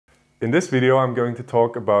In this video I'm going to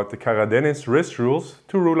talk about the Caradeniz wrist rules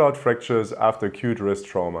to rule out fractures after acute wrist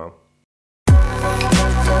trauma.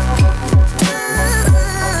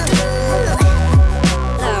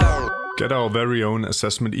 Get our very own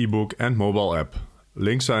assessment ebook and mobile app.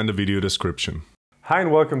 Links are in the video description. Hi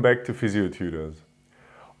and welcome back to Physiotutors.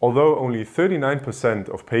 Although only 39%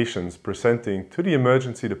 of patients presenting to the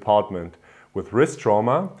emergency department with wrist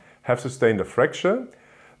trauma have sustained a fracture,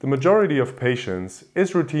 the majority of patients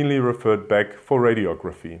is routinely referred back for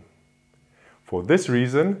radiography. For this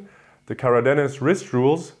reason, the Caradeniz wrist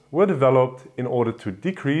rules were developed in order to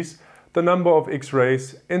decrease the number of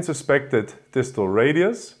X-rays in suspected distal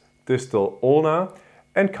radius, distal ulna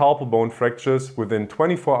and carpal bone fractures within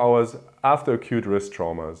 24 hours after acute wrist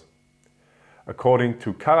traumas. According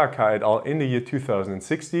to Caradeniz et al. In the year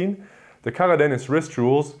 2016, the Caradeniz wrist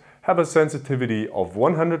rules have a sensitivity of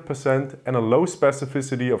 100% and a low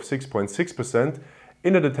specificity of 6.6%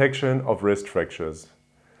 in the detection of wrist fractures.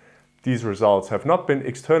 These results have not been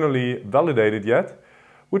externally validated yet,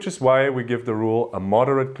 which is why we give the rule a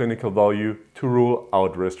moderate clinical value to rule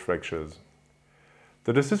out wrist fractures.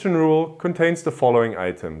 The decision rule contains the following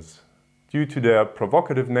items. Due to their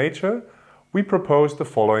provocative nature, we propose the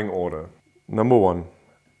following order. Number 1.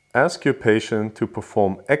 Ask your patient to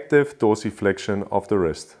perform active dorsiflexion of the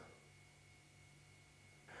wrist.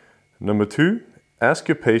 Number 2. Ask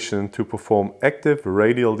your patient to perform active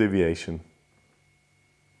radial deviation.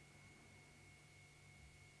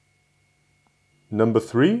 Number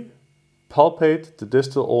 3. Palpate the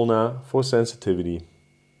distal ulna for sensitivity.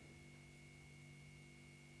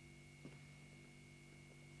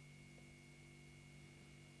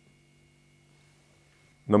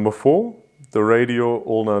 Number 4. The radial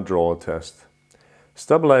ulnar drawer test.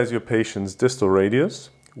 Stabilize your patient's distal radius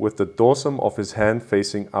with the dorsum of his hand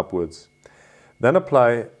facing upwards. Then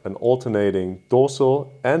apply an alternating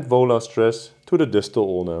dorsal and volar stress to the distal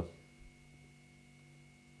ulna.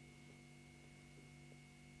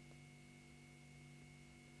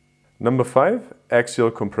 Number 5.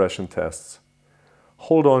 Axial compression tests.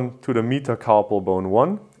 Hold on to the metacarpal bone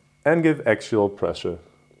 1 and give axial pressure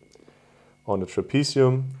on the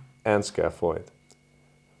trapezium and scaphoid.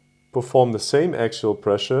 Perform the same axial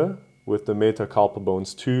pressure with the metacarpal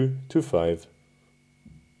bones 2 to 5.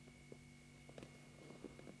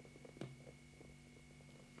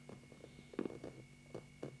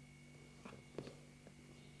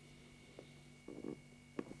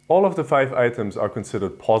 All of the 5 items are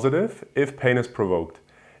considered positive if pain is provoked.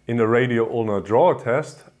 In the radial ulnar drawer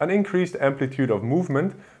test, an increased amplitude of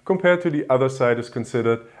movement compared to the other side is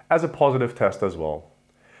considered as a positive test as well.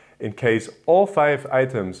 In case all 5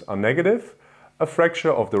 items are negative, a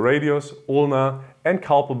fracture of the radius, ulna and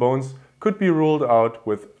carpal bones could be ruled out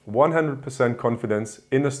with 100% confidence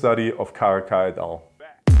in the study of Caradeniz et al.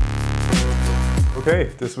 Okay,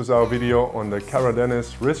 this was our video on the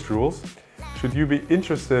Caradeniz wrist rules. Should you be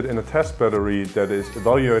interested in a test battery that is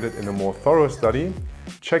evaluated in a more thorough study,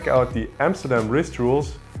 check out the Amsterdam wrist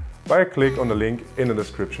rules by a click on the link in the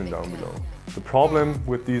description down below. The problem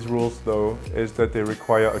with these rules though is that they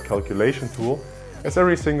require a calculation tool, as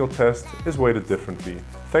every single test is weighted differently.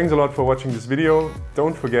 Thanks a lot for watching this video.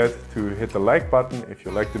 Don't forget to hit the like button if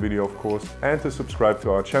you liked the video of course, and to subscribe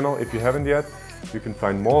to our channel if you haven't yet. You can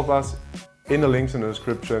find more of us in the links in the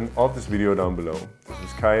description of this video down below. This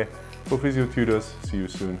is Kai for Physiotutors. See you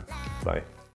soon. Bye.